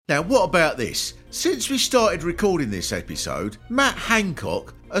Now, what about this? Since we started recording this episode, Matt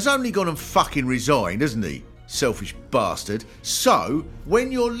Hancock has only gone and fucking resigned, hasn't he? Selfish bastard. So,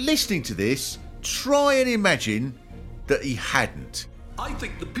 when you're listening to this, try and imagine that he hadn't. I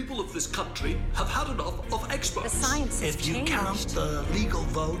think the people of this country have had enough of experts. The science has If you changed. count the legal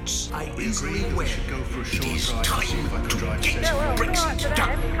votes, I easily We win. should go for a short It is drive time to see if I can to drive get safely. Brexit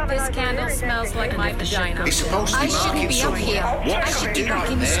done. This candle smells like my vagina. It's supposed to I be shouldn't market be up support. here. What I should can be do back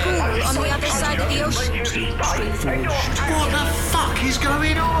right in there? school on the other side of the ocean. What the fuck is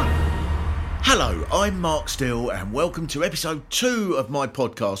going on? Hello, I'm Mark Steele and welcome to episode 2 of my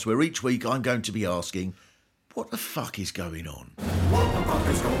podcast where each week I'm going to be asking, what the fuck is going on?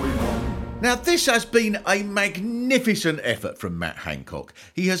 Now, this has been a magnificent effort from Matt Hancock.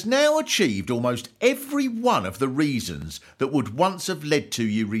 He has now achieved almost every one of the reasons that would once have led to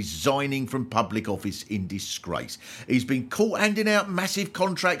you resigning from public office in disgrace. He's been caught handing out massive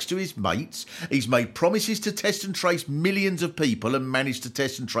contracts to his mates. He's made promises to test and trace millions of people and managed to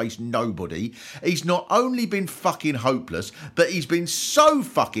test and trace nobody. He's not only been fucking hopeless, but he's been so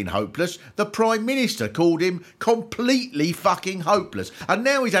fucking hopeless, the Prime Minister called him completely fucking hopeless. And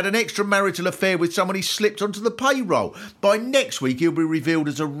now he's had an extramarital affair with someone he slipped onto the payroll. By next week, he'll be revealed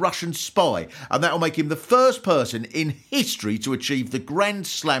as a Russian spy, and that'll make him the first person in history to achieve the grand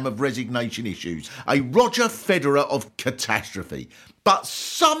slam of resignation issues, a Roger Federer of catastrophe. But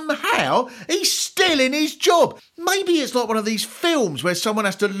somehow, he's still in his job. Maybe it's like one of these films where someone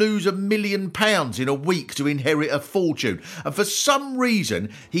has to lose £1 million in a week to inherit a fortune. And for some reason,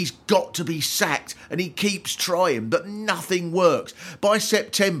 he's got to be sacked. And he keeps trying, but nothing works. By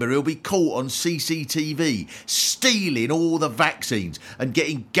September, he'll be caught on CCTV, stealing all the vaccines and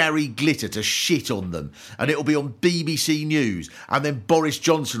getting Gary Glitter to shit on them. And it'll be on BBC News. And then Boris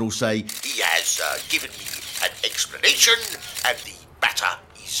Johnson will say, He has given me an explanation, and the matter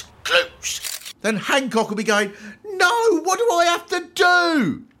is closed. Then Hancock will be going, no, what do I have to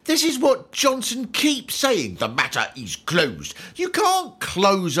do? This is what Johnson keeps saying, the matter is closed. You can't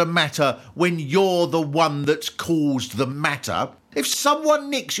close a matter when you're the one that's caused the matter. If someone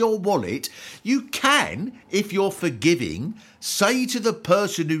nicks your wallet, you can, if you're forgiving, say to the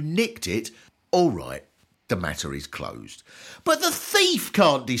person who nicked it, all right, the matter is closed. But the thief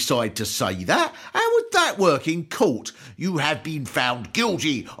can't decide to say that. How would that work in court? You have been found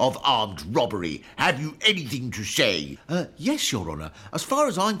guilty of armed robbery. Have you anything to say? Yes, Your Honour. As far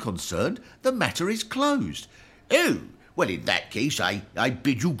as I'm concerned, the matter is closed. Oh, well, in that case, I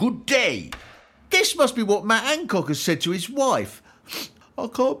bid you good day. This must be what Matt Hancock has said to his wife. I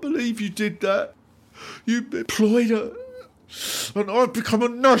can't believe you did that. You employed her, and I've become a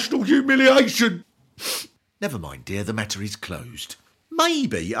national humiliation. Never mind, dear, the matter is closed.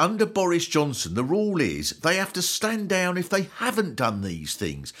 Maybe under Boris Johnson the rule is they have to stand down if they haven't done these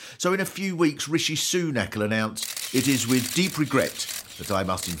things. So in a few weeks Rishi Sunak will announce, it is with deep regret that I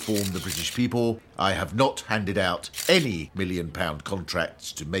must inform the British people I have not handed out any £1 million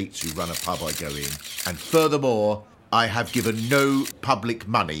contracts to mates who run a pub I go in. And furthermore, I have given no public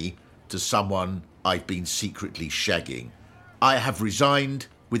money to someone I've been secretly shagging. I have resigned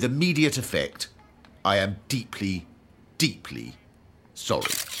with immediate effect. I am deeply, deeply sorry.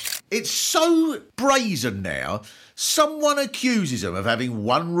 It's so brazen now. Someone accuses them of having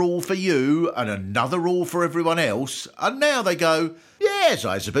one rule for you and another rule for everyone else, and now they go, yes,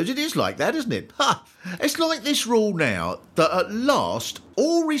 I suppose it is like that, isn't it? Ha! It's like this rule now that at last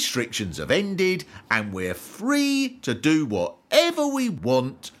all restrictions have ended and we're free to do whatever we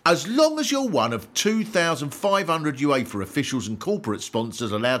want as long as you're one of 2,500 UEFA officials and corporate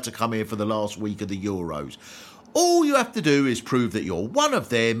sponsors allowed to come here for the last week of the Euros. All you have to do is prove that you're one of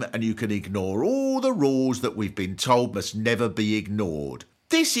them and you can ignore all the rules that we've been told must never be ignored.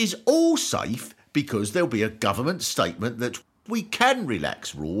 This is all safe because there'll be a government statement that we can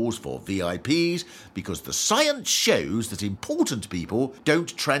relax rules for VIPs because the science shows that important people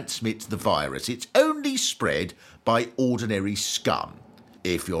don't transmit the virus. It's only spread by ordinary scum.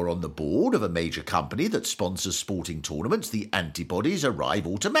 If you're on the board of a major company that sponsors sporting tournaments, the antibodies arrive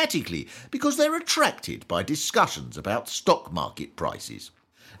automatically because they're attracted by discussions about stock market prices.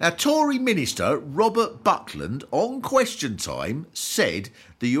 Now, Tory Minister Robert Buckland on Question Time said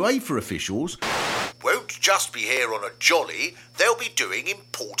the UEFA officials Won't just be here on a jolly, they'll be doing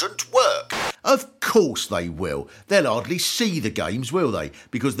important work. Of course they will. They'll hardly see the games, will they?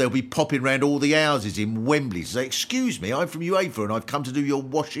 Because they'll be popping round all the houses in Wembley to say, excuse me, I'm from UEFA and I've come to do your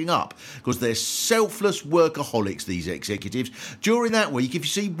washing up. Because they're selfless workaholics, these executives. During that week, if you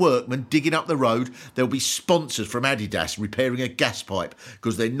see workmen digging up the road, there'll be sponsors from Adidas repairing a gas pipe.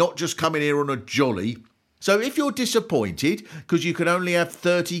 Because they're not just coming here on a jolly, So if you're disappointed because you can only have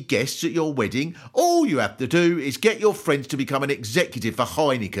 30 guests at your wedding, all you have to do is get your friends to become an executive for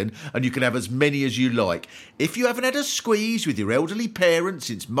Heineken and you can have as many as you like. If you haven't had a squeeze with your elderly parents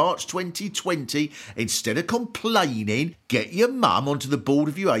since March 2020, instead of complaining, get your mum onto the board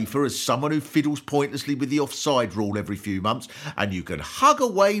of UEFA as someone who fiddles pointlessly with the offside rule every few months, and you can hug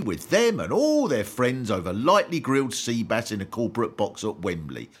away with them and all their friends over lightly grilled sea bass in a corporate box at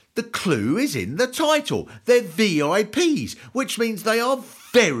Wembley. The clue is in the title. They're VIPs, which means they are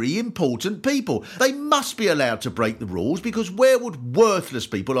very important people. They must be allowed to break the rules, because where would worthless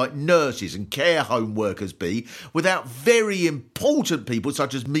people like nurses and care home workers be without very important people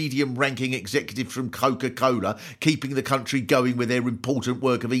such as medium-ranking executives from Coca-Cola keeping the country going with their important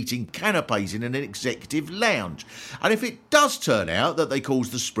work of eating canapes in an executive lounge? And if it does turn out that they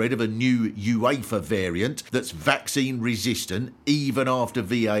cause the spread of a new UEFA variant that's vaccine resistant even after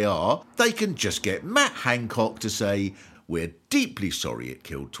VAR, they can just get Matt Hancock to say, "We're deeply sorry it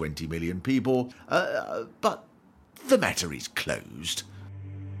killed 20 million people, but the matter is closed."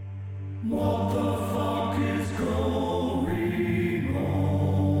 What the fuck is going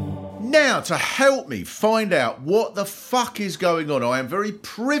on? Now, to help me find out what the fuck is going on, I am very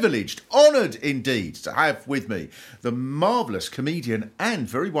privileged, honoured indeed, to have with me the marvellous comedian and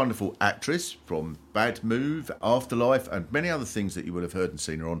very wonderful actress from Bad Move, Afterlife, and many other things that you would have heard and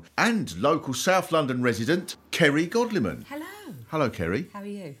seen her on, and local South London resident, Kerry Godliman. Hello. Hello, Kerry. How are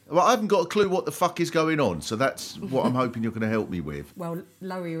you? Well, I haven't got a clue what the fuck is going on, so that's what I'm hoping you're going to help me with. Well,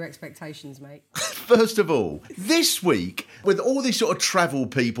 lower your expectations, mate. First of all, this week, with all these sort of travel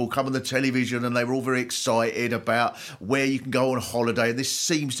people come on the television and they were all very excited about where you can go on holiday, and this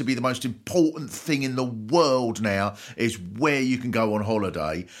seems to be the most important thing in the world now, is where you can go on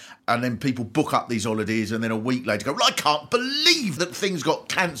holiday. And then people book up these holidays and then a week later go, "I can't believe that things got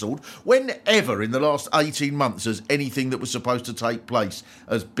cancelled." Whenever in the last 18 months has anything that was supposed to take place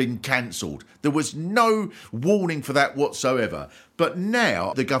has been cancelled? There was no warning for that whatsoever. But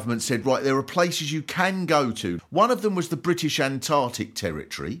now the government said, right, there are places you can go to. One of them was the British Antarctic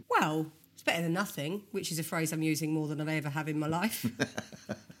Territory. Well, it's better than nothing, which is a phrase I'm using more than I ever have in my life.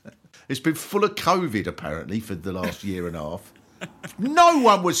 It's been full of COVID, apparently, for the last year and a half. No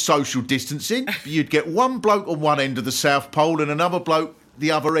one was social distancing. You'd get one bloke on one end of the South Pole and another bloke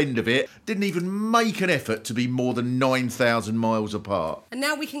the other end of it. Didn't even make an effort to be more than 9,000 miles apart. And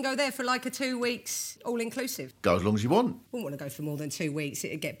now we can go there for like a 2 weeks all-inclusive. Go as long as you want. Wouldn't want to go for more than 2 weeks.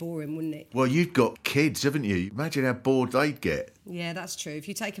 It'd get boring, wouldn't it? Well, you've got kids, haven't you? Imagine how bored they'd get. Yeah, that's true. If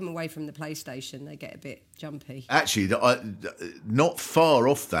you take them away from the PlayStation, they get a bit jumpy. Actually, not far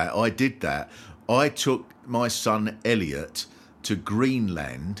off that, I did that. I took my son Elliot to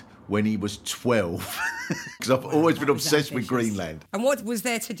Greenland when he was 12, because I've always been obsessed with Greenland. And what was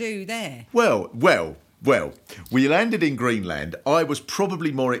there to do there? Well, we landed in Greenland. I was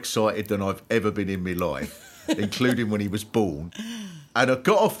probably more excited than I've ever been in my life, including when he was born. And I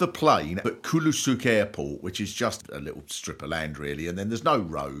got off the plane at Kulusuk Airport, which is just a little strip of land, really. And then there's no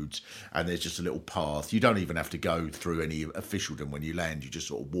roads, and there's just a little path. You don't even have to go through any officialdom when you land. You just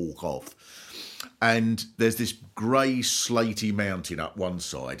sort of walk off. And there's this grey, slaty mountain up one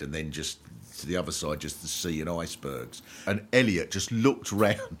side, and then just to the other side, just the sea and icebergs. And Elliot just looked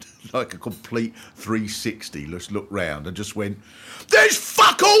round like a complete 360, just looked round and just went, "There's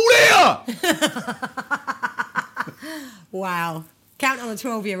fuck all here!" Wow. Count on a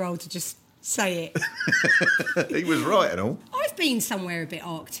 12-year-old to just say it. He was right and all. I've been somewhere a bit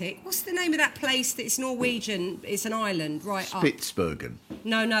Arctic. What's the name of that place that's Norwegian? It's an island right up. Spitsbergen.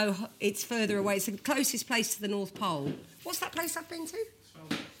 No, it's further away. It's the closest place to the North Pole. What's that place I've been to?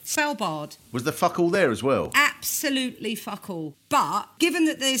 Svalbard. Was there fuck all there as well? Absolutely fuck all. But given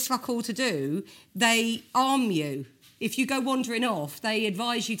that there's fuck all to do, they arm you. If you go wandering off, they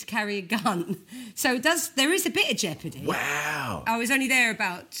advise you to carry a gun. So there is a bit of jeopardy. Wow. I was only there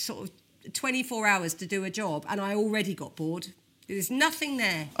about sort of 24 hours to do a job, and I already got bored. There's nothing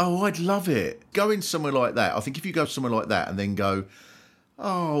there. Oh, I'd love it. Going somewhere like that. I think if you go somewhere like that and then go,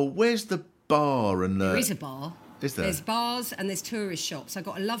 oh, where's the bar? And There is a bar. Is there? There's bars and there's tourist shops. I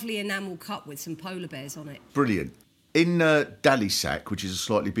got a lovely enamel cup with some polar bears on it. Brilliant. In Dalisak, which is a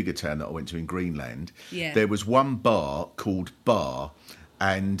slightly bigger town that I went to in Greenland, there was one bar called Bar,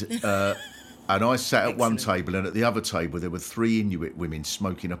 and I sat at one table, and at the other table there were 3 Inuit women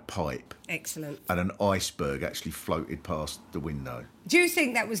smoking a pipe. Excellent. And an iceberg actually floated past the window. Do you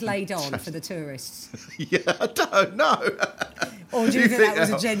think that was laid on for the tourists? Yeah, I don't know. Or do you think that was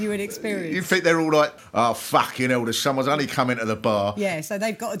a genuine experience? You think they're all like, oh, fucking hell, someone's only come into the bar. Yeah, so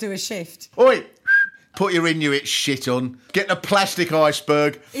they've got to do a shift. Oi! Put your Inuit shit on. Get the plastic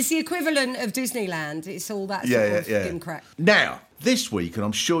iceberg. It's the equivalent of Disneyland. It's all that sort of gimcrack. Now, this week, and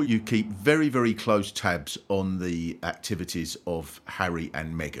I'm sure you keep very, very close tabs on the activities of Harry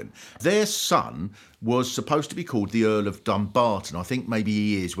and Meghan. Their son was supposed to be called the Earl of Dumbarton. I think maybe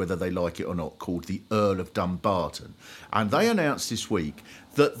he is, whether they like it or not, called the Earl of Dumbarton. And they announced this week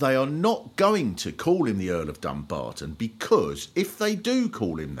that they are not going to call him the Earl of Dumbarton because if they do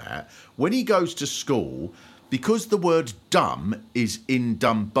call him that, when he goes to school, because the word dumb is in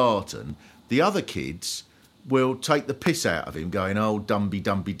Dumbarton, the other kids will take the piss out of him going, oh, Dumby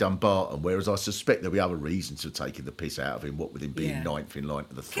Dumbarton, whereas I suspect there'll be other reasons for taking the piss out of him, what with him being ninth in line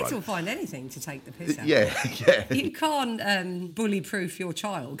to the throne. Kids will find anything to take the piss out Yeah. You can't bully-proof your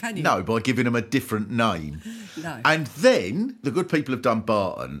child, can you? No, by giving them a different name. No. And then the good people of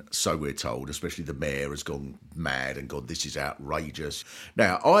Dumbarton, so we're told, especially the mayor, has gone mad and gone, this is outrageous.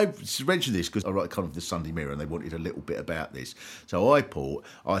 Now, I mentioned this because I write kind of the Sunday Mirror and they wanted a little bit about this. So I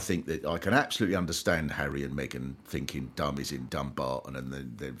think that I can absolutely understand Harry and Meghan thinking dumb is in Dumbarton and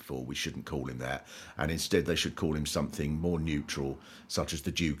then therefore we shouldn't call him that. And instead they should call him something more neutral, such as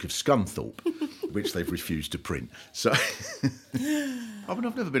the Duke of Scunthorpe, which they've refused to print. So, I've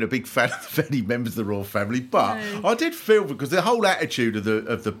never been a big fan of any members of the royal family, but I did feel, because the whole attitude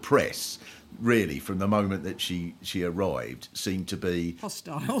of the press, really, from the moment that she arrived, seemed to be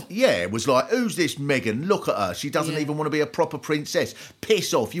hostile. Yeah, it was like, who's this Meghan? Look at her. She doesn't even want to be a proper princess.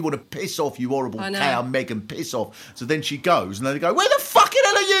 Piss off. You want to piss off, you horrible cow, Meghan, piss off. So then she goes, and then they go, where the fucking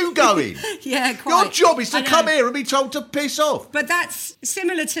hell are you going? Yeah, quite. Your job is to come here and be told to piss off. But that's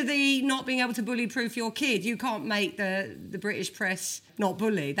similar to the not being able to bully-proof your kid. You can't make the British press not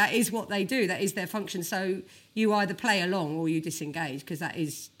bully. That is what they do. That is their function. So you either play along or you disengage, because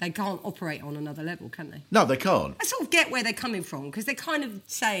they can't operate on another level, can they? No, they can't. I sort of get where they're coming from, because they're kind of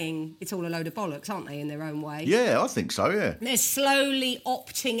saying it's all a load of bollocks, aren't they, in their own way? Yeah, I think so, yeah. They're slowly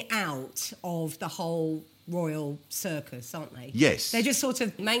opting out of the whole royal circus, aren't they? Yes. They're just sort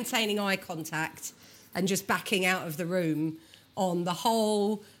of maintaining eye contact and just backing out of the room on the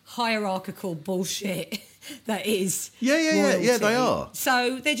whole hierarchical bullshit that is royalty. Yeah, they are.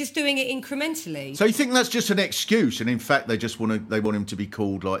 So they're just doing it incrementally. So you think that's just an excuse, and in fact they want him to be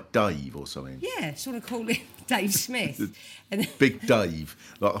called like Dave or something? Yeah, sort of call him Dave Smith. And Big Dave,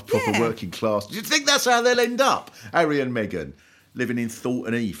 like a proper working class. Do you think that's how they'll end up, Harry and Meghan? Living in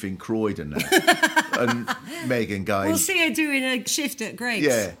Thornton Heath in Croydon now. And Meghan going... We'll see her doing a shift at Greggs.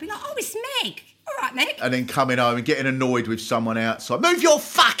 Yeah. Be like, oh, it's Meg. All right, Meg. And then coming home and getting annoyed with someone outside. Move your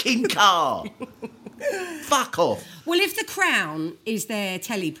fucking car! Fuck off. Well, if The Crown is their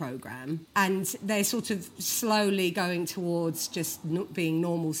telly programme and they're sort of slowly going towards just being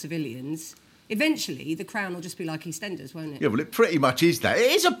normal civilians, eventually The Crown will just be like EastEnders, won't it? Yeah, well, it pretty much is that.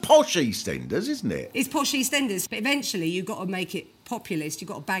 It is a posh EastEnders, isn't it? It's posh EastEnders, but eventually you've got to make it populist. You've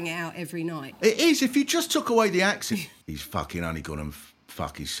got to bang it out every night. It is. If you just took away the accent. He's fucking only gone and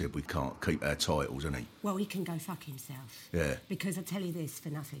he said we can't keep our titles, hasn't he? Well, he can go fuck himself. Yeah. Because I tell you this for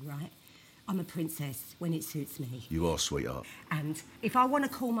nothing, right? I'm a princess when it suits me. You are, sweetheart. And if I want to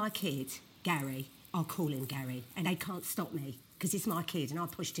call my kid Gary, I'll call him Gary. And they can't stop me, because it's my kid and I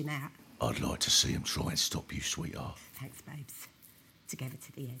pushed him out. I'd like to see him try and stop you, sweetheart. Thanks, babes. Together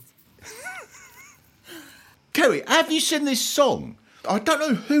to the end. Kerry, have you seen this song? I don't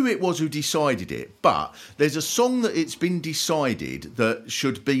know who it was who decided it, but there's a song that it's been decided that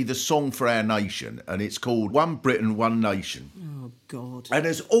should be the song for our nation, and it's called One Britain, One Nation. Oh, God. And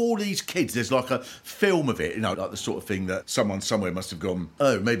there's all these kids, there's like a film of it, like the sort of thing that someone somewhere must have gone,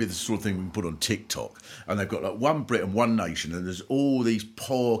 oh, maybe the sort of thing we can put on TikTok. And they've got like One Britain, One Nation, and there's all these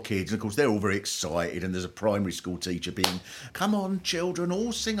poor kids, and of course they're all very excited, and there's a primary school teacher being, come on, children,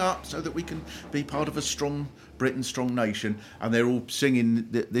 all sing up so that we can be part of a strong Britain, strong nation. And they're all singing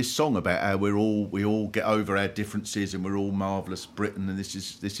this song about how we all get over our differences and we're all marvellous Britain, and this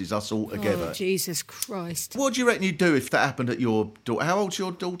is us all together. Oh, Jesus Christ. What do you reckon you'd do if that happened at your daughter? How old's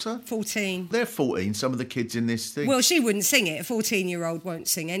your daughter? 14. They're 14, some of the kids in this thing. Well, she wouldn't sing it. A 14-year-old won't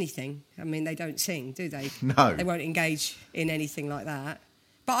sing anything. I mean, they don't sing, do they? No. They won't engage in anything like that.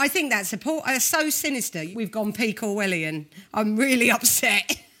 But I think that's so sinister. We've gone peak Orwellian. I'm really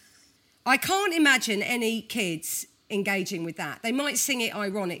upset. I can't imagine any kids engaging with that. They might sing it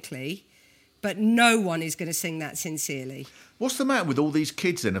ironically, but no one is going to sing that sincerely. What's the matter with all these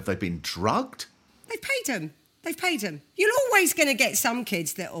kids then? Have they been drugged? They've paid them. You're always going to get some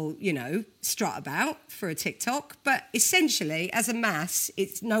kids that will, strut about for a TikTok, but essentially, as a mass,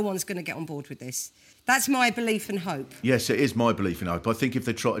 no one's going to get on board with this. That's my belief and hope. Yes, it is my belief and hope. I think if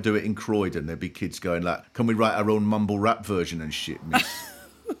they try to do it in Croydon, there'd be kids going like, can we write our own mumble rap version and shit, miss?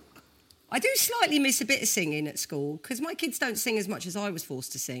 I do slightly miss a bit of singing at school because my kids don't sing as much as I was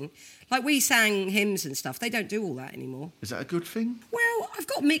forced to sing. Like, we sang hymns and stuff. They don't do all that anymore. Is that a good thing? Well, I've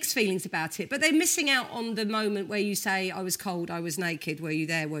got mixed feelings about it, but they're missing out on the moment where you say, I was cold, I was naked, were you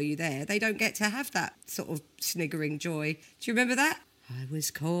there, were you there? They don't get to have that sort of sniggering joy. Do you remember that? I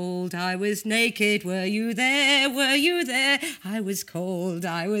was cold, I was naked, were you there, were you there? I was cold,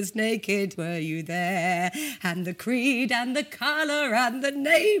 I was naked, were you there? And the creed and the colour and the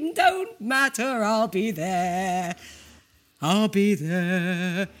name don't matter, I'll be there. I'll be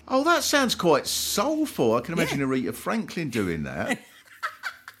there. Oh, that sounds quite soulful. I can imagine Aretha Franklin doing that.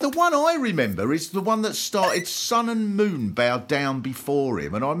 The one I remember is the one that started Sun and Moon Bowed Down Before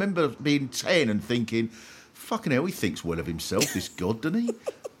Him. And I remember being 10 and thinking, fucking hell, he thinks well of himself, this God, doesn't he?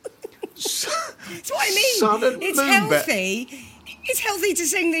 That's what I mean. Sun and It's Moon healthy. It's healthy to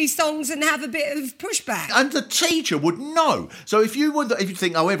sing these songs and have a bit of pushback. And the teacher would know. So if you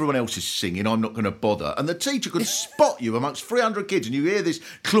think, oh, everyone else is singing, I'm not going to bother, and the teacher could spot you amongst 300 kids, and you hear this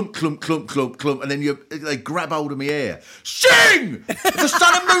clump, clump, clump, clump, clump, and then they grab hold of my ear. Sing! The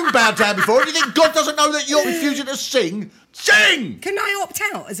Sun and Moon Bowed Down Before. Do you think God doesn't know that you're refusing to sing? Sing! Can I opt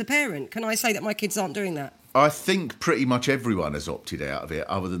out as a parent? Can I say that my kids aren't doing that? I think pretty much everyone has opted out of it,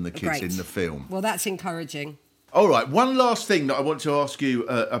 other than the kids Great. in the film. Well, that's encouraging. All right, one last thing that I want to ask you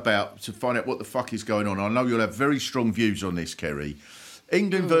about to find out what the fuck is going on. I know you'll have very strong views on this, Kerry.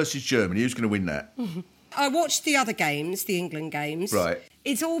 England versus Germany, who's going to win that? I watched the other games, the England games. Right.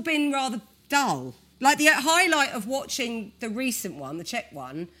 It's all been rather dull. Like, the highlight of watching the recent one, the Czech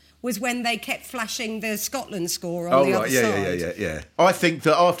one, was when they kept flashing the Scotland score on the other side. Yeah. I think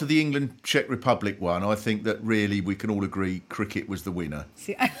that after the England-Czech Republic one, I think that really we can all agree cricket was the winner.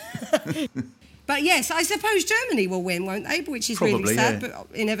 But yes, I suppose Germany will win, won't they? Which is Probably, really sad, yeah.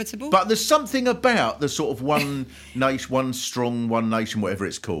 but inevitable. But there's something about the sort of one nation, one strong, one nation, whatever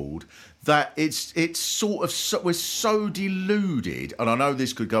it's called, that it's sort of we're so deluded. And I know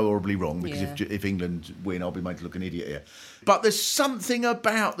this could go horribly wrong because if England win, I'll be made to look an idiot here. But there's something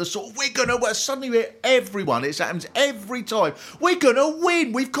about the sort of suddenly everyone, it happens every time. We're going to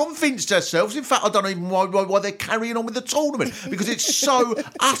win. We've convinced ourselves. In fact, I don't even know why they're carrying on with the tournament because it's so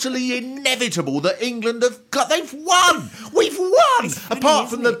utterly inevitable that England they've won. We've won.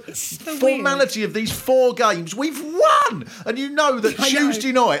 Apart from the formality of these 4 games, we've won. And you know that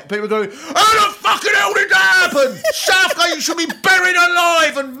Tuesday night, people are going, how the fucking hell did that happen? Southgate should be buried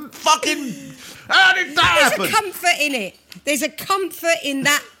alive and fucking... How did that happen? There's a comfort in it. There's a comfort in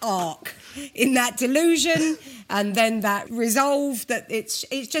that arc, in that delusion, and then that resolve that it's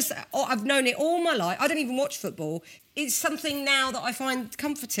just... I've known it all my life. I don't even watch football. It's something now that I find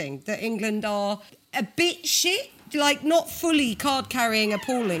comforting, that England are a bit shit, like not fully card-carrying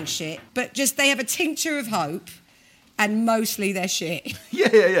appalling shit, but just they have a tincture of hope. And mostly they're shit.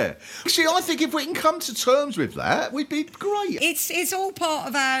 Yeah. See, I think if we can come to terms with that, we'd be great. It's all part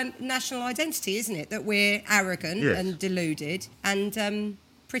of our national identity, isn't it? That we're arrogant and deluded and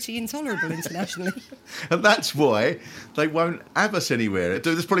pretty intolerable internationally. And that's why they won't have us anywhere.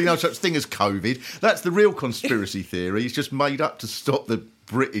 There's probably no such thing as COVID. That's the real conspiracy theory. It's just made up to stop the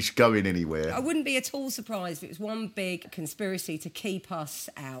British going anywhere. I wouldn't be at all surprised if it was one big conspiracy to keep us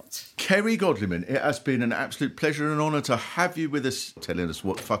out. Kerry Godliman, it has been an absolute pleasure and honour to have you with us, telling us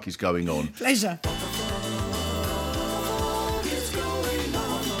what the fuck is going on. Pleasure.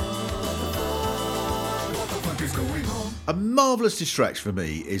 A marvellous distraction for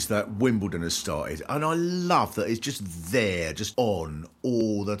me is that Wimbledon has started, and I love that it's just there, just on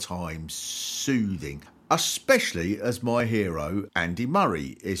all the time, soothing. Especially as my hero, Andy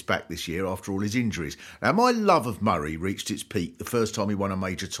Murray, is back this year after all his injuries. Now, my love of Murray reached its peak the first time he won a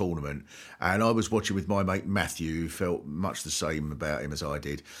major tournament, and I was watching with my mate Matthew, who felt much the same about him as I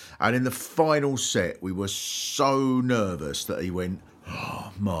did. And in the final set, we were so nervous that he went,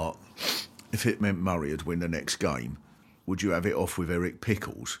 "Oh, Mark, if it meant Murray would win the next game, would you have it off with Eric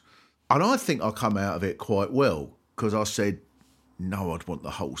Pickles?" And I think I come out of it quite well, because I said, no, I'd want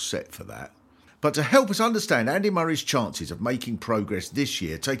the whole set for that. But to help us understand Andy Murray's chances of making progress this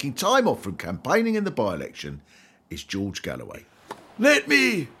year, taking time off from campaigning in the by-election, is George Galloway. Let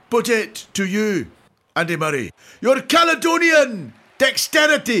me put it to you, Andy Murray. Your Caledonian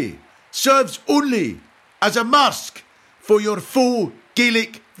dexterity serves only as a mask for your full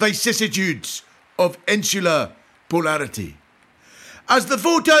Gaelic vicissitudes of insular polarity. As the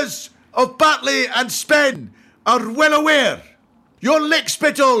voters of Batley and Spen are well aware, your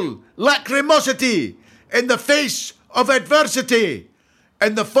lickspittle lacrimosity in the face of adversity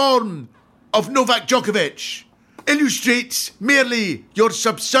in the form of Novak Djokovic illustrates merely your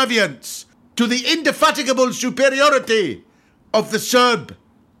subservience to the indefatigable superiority of the Serb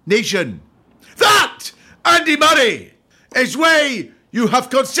nation. That, Andy Murray, is where you have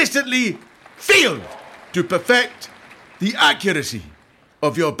consistently failed to perfect the accuracy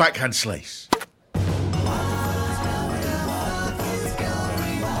of your backhand slice.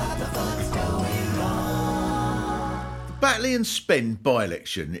 Batley and Spend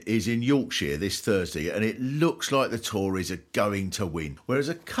by-election is in Yorkshire this Thursday, and it looks like the Tories are going to win. Whereas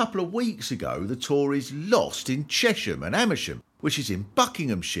a couple of weeks ago, the Tories lost in Chesham and Amersham, which is in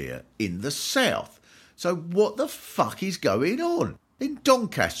Buckinghamshire in the south. So what the fuck is going on? In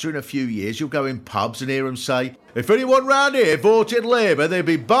Doncaster in a few years, you'll go in pubs and hear them say, if anyone round here voted Labour, they'd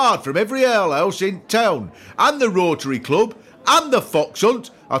be barred from every alehouse in town, and the Rotary Club, and the Fox Hunt.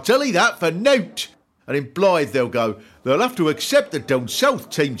 I'll tell you that for nout. And in Blythe, they'll go, they'll have to accept that down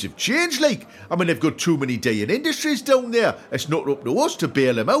south teams have changed, like. I mean, they've got too many day and industries down there. It's not up to us to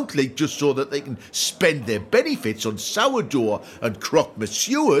bail them out, like, just so that they can spend their benefits on sourdough and croque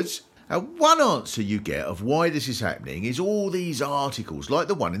monsieurs. And one answer you get of why this is happening is all these articles, like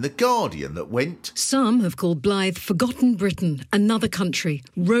the one in The Guardian that went, some have called Blythe Forgotten Britain, another country.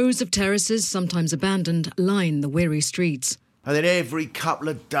 Rows of terraces, sometimes abandoned, line the weary streets. And then every couple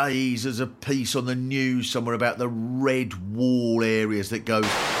of days there's a piece on the news somewhere about the red wall areas that goes,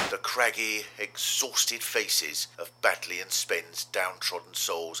 the craggy, exhausted faces of Batley and Spend's downtrodden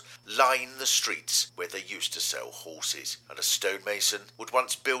souls line the streets where they used to sell horses. And a stonemason would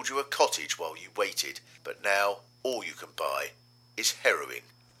once build you a cottage while you waited, but now all you can buy is heroin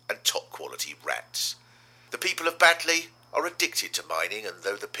and top-quality rats. The people of Batley are addicted to mining, and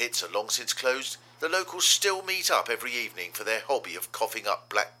though the pits are long since closed, the locals still meet up every evening for their hobby of coughing up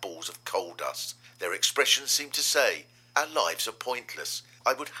black balls of coal dust. Their expressions seem to say, our lives are pointless.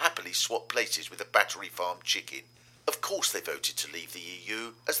 I would happily swap places with a battery farm chicken. Of course they voted to leave the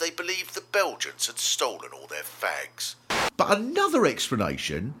EU, as they believed the Belgians had stolen all their fags. But another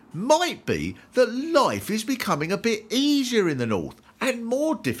explanation might be that life is becoming a bit easier in the north and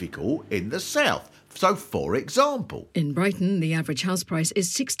more difficult in the south. So, for example, in Brighton, the average house price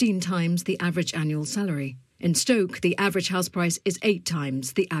is 16 times the average annual salary. In Stoke, the average house price is 8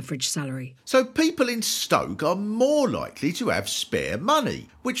 times the average salary. So people in Stoke are more likely to have spare money,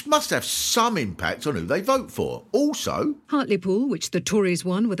 which must have some impact on who they vote for. Also, Hartlepool, which the Tories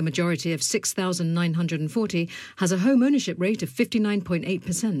won with a majority of 6,940, has a home ownership rate of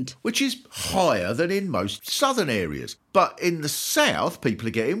 59.8%. Which is higher than in most southern areas. But in the south, people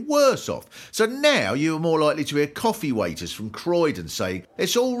are getting worse off. So now you are more likely to hear coffee waiters from Croydon saying,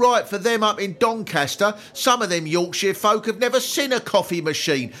 it's all right for them up in Doncaster. Some of them Yorkshire folk have never seen a coffee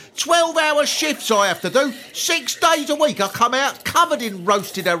machine. 12-hour shifts I have to do. 6 days a week I come out covered in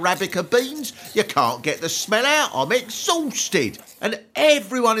roasted Arabica beans. You can't get the smell out. I'm exhausted. And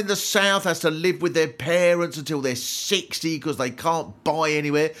everyone in the south has to live with their parents until they're 60 because they can't buy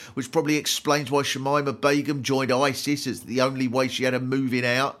anywhere, which probably explains why Shamima Begum joined ISIS. It's the only way she had of moving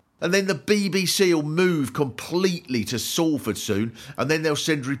out. And then the BBC will move completely to Salford soon, and then they'll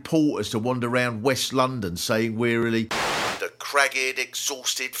send reporters to wander around West London saying wearily, the cragged,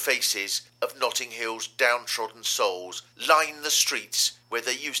 exhausted faces of Notting Hill's downtrodden souls line the streets where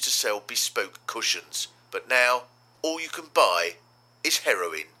they used to sell bespoke cushions. But now, all you can buy is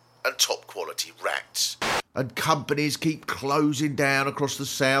heroin and top-quality rats. And companies keep closing down across the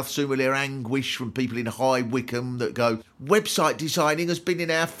south. Soon we'll hear anguish from people in High Wycombe that go, website designing has been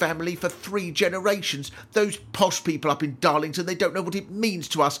in our family for 3 generations. Those posh people up in Darlington, they don't know what it means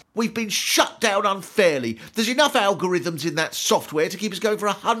to us. We've been shut down unfairly. There's enough algorithms in that software to keep us going for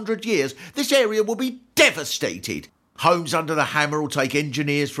 100 years. This area will be devastated. Homes Under the Hammer will take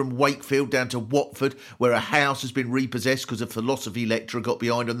engineers from Wakefield down to Watford, where a house has been repossessed because a philosophy lecturer got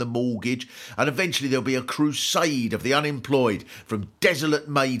behind on the mortgage. And eventually there'll be a crusade of the unemployed from desolate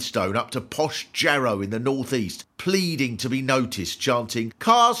Maidstone up to posh Jarrow in the northeast, pleading to be noticed, chanting,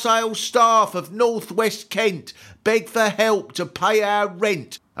 car sales staff of North West Kent, beg for help to pay our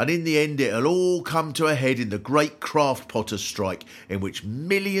rent. And in the end, it'll all come to a head in the great craft potters strike, in which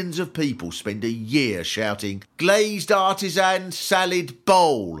millions of people spend a year shouting, glazed artisan salad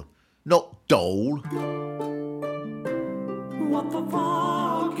bowl, not dole. What the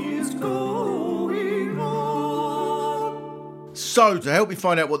fuck is going on? So, to help me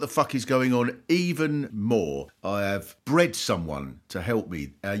find out what the fuck is going on even more, I have bred someone to help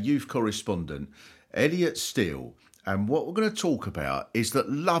me, our youth correspondent, Elliot Steele. And what we're going to talk about is that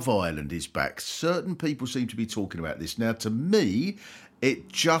Love Island is back. Certain people seem to be talking about this. Now, to me, it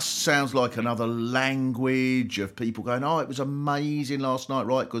just sounds like another language of people going, oh, it was amazing last night,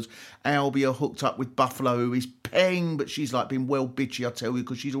 right? Because Albia hooked up with Buffalo, who is Peng, but she's like been well bitchy, I tell you,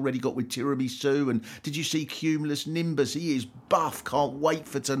 because she's already got with Tiramisu. And did you see Cumulus Nimbus? He is buff. Can't wait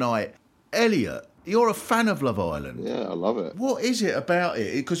for tonight. Elliot, you're a fan of Love Island. Yeah, I love it. What is it about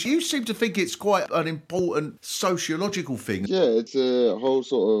it? Because you seem to think it's quite an important sociological thing. Yeah, it's a whole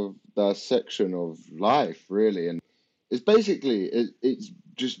sort of dissection of life, really. And it's basically, it's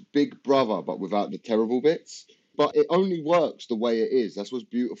just Big Brother, but without the terrible bits. But it only works the way it is. That's what's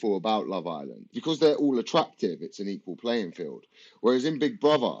beautiful about Love Island. Because they're all attractive, it's an equal playing field. Whereas in Big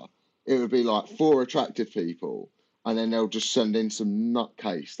Brother, it would be like 4 attractive people, and then they'll just send in some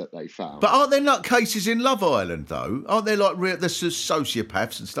nutcase that they found. But aren't there nutcases in Love Island, though? Aren't there like there's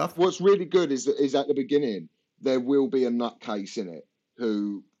sociopaths and stuff? What's really good is at the beginning, there will be a nutcase in it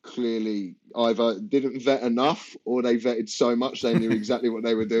who clearly either didn't vet enough or they vetted so much they knew exactly what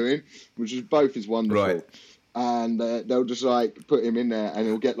they were doing, which is both is wonderful. Right. And they'll just like put him in there and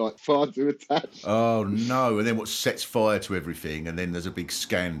he'll get like far too attached. Oh no, and then what sets fire to everything, and then there's a big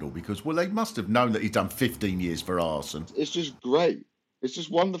scandal because, well, they must have known that he'd done 15 years for arson. It's just great. It's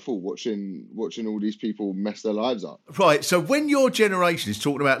just wonderful watching all these people mess their lives up. Right, so when your generation is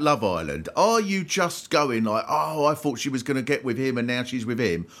talking about Love Island, are you just going like, oh, I thought she was going to get with him and now she's with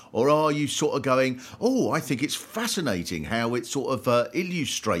him? Or are you sort of going, oh, I think it's fascinating how it sort of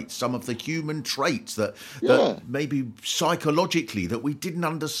illustrates some of the human traits that maybe psychologically that we didn't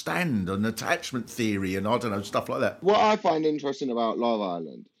understand, and attachment theory and I don't know, stuff like that? What I find interesting about Love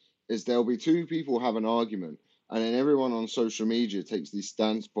Island is there'll be 2 people have an argument, and then everyone on social media takes these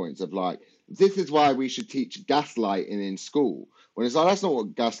stance points of like, this is why we should teach gaslighting in school. When it's like, that's not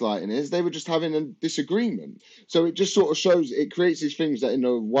what gaslighting is. They were just having a disagreement. So it just sort of shows, it creates these things that in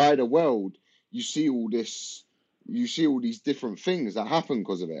the wider world, you see all these different things that happen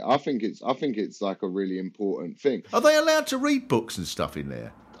because of it. I think it's like a really important thing. Are they allowed to read books and stuff in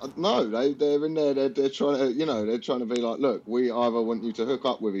there? No, they're in there. They're trying to, they're trying to be like, look, we either want you to hook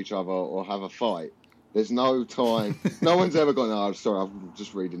up with each other or have a fight. There's no time. No one's ever gone, oh, sorry, I'm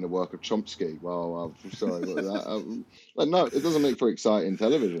just reading the work of Chomsky. Well, I'm sorry about that. But no, it doesn't make for exciting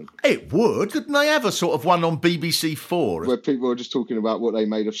television. It would. Couldn't they have a sort of one on BBC 4? Where people are just talking about what they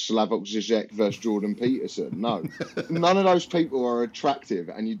made of Slavoj Žižek versus Jordan Peterson. No. None of those people are attractive,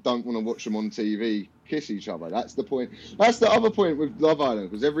 and you don't want to watch them on TV kiss each other. That's the point. That's the other point with Love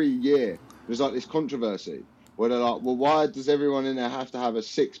Island, because every year there's like this controversy where they're like, well, why does everyone in there have to have a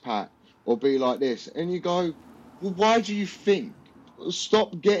 6-pack? Or be like this, and you go, well, why do you think?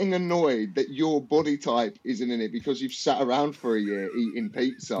 Stop getting annoyed that your body type isn't in it because you've sat around for a year eating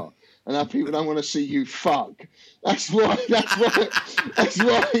pizza, and now people don't want to see you fuck. That's why you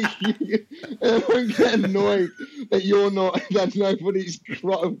don't get annoyed that you're not, that nobody's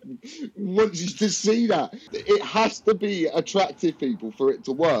wants you to see that. It has to be attractive people for it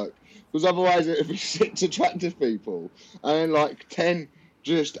to work, because otherwise it'd be 6 attractive people and then like 10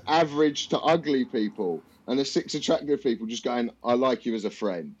 just average to ugly people, and the 6 attractive people just going, I like you as a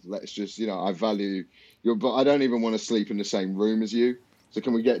friend. Let's just, I value you, but I don't even want to sleep in the same room as you. So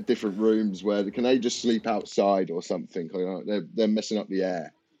can we get different rooms can they just sleep outside or something? They're messing up the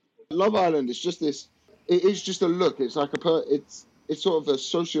air. Love Island is just this. It is just a look. It's like it's sort of a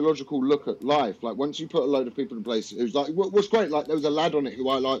sociological look at life. Like once you put a load of people in place, it was like what's great. Like there was a lad on it who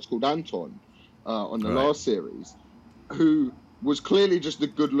I liked called Anton on the last series, who was clearly just a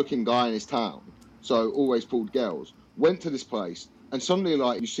good-looking guy in his town, so always pulled girls, went to this place, and suddenly,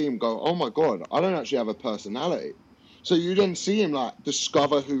 like, you see him go, oh, my God, I don't actually have a personality. So you then see him, like,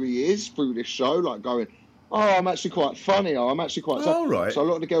 discover who he is through this show, like, going, oh, I'm actually quite funny, I'm actually quite... Oh, right. So a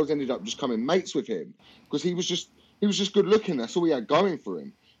lot of the girls ended up just coming mates with him, because he was just good-looking, that's all he had going for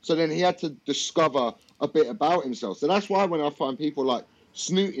him. So then he had to discover a bit about himself. So that's why when I find people, like,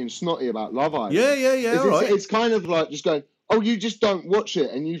 snooty and snotty about Love Island... Yeah, right. It's kind of like just going... Oh, you just don't watch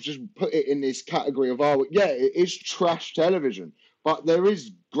it, and you've just put it in this category of, it is trash television. But there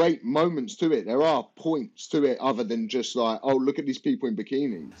is great moments to it. There are points to it other than just like, oh, look at these people in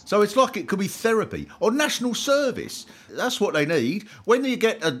bikinis. So it's like it could be therapy or national service. That's what they need. When you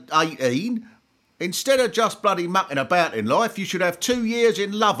get to 18, instead of just bloody mucking about in life, you should have 2 years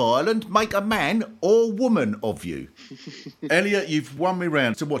in Love Island, make a man or woman of you. Elliot, you've won me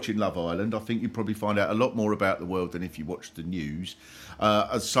round to watching Love Island. I think you'd probably find out a lot more about the world than if you watched the news.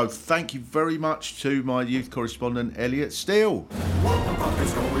 So thank you very much to my youth correspondent, Elliot Steele. What the fuck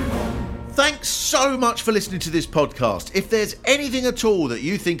is going on? Thanks so much for listening to this podcast. If there's anything at all that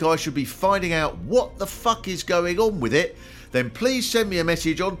you think I should be finding out what the fuck is going on with it, then please send me a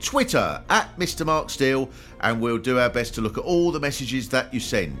message on Twitter at Mr. Mark Steele, and we'll do our best to look at all the messages that you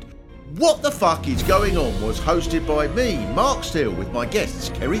send. What the Fuck Is Going On was hosted by me, Mark Steele, with my guests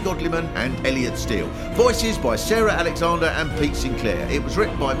Kerry Godliman and Elliot Steele. Voices by Sarah Alexander and Pete Sinclair. It was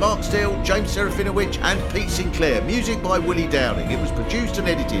written by Mark Steele, James Serafinowicz and Pete Sinclair. Music by Willie Downing. It was produced and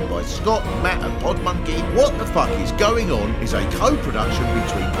edited by Scott, Matt and Podmonkey. What the Fuck Is Going On is a co-production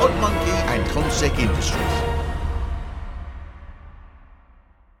between Podmonkey and Consec Industries.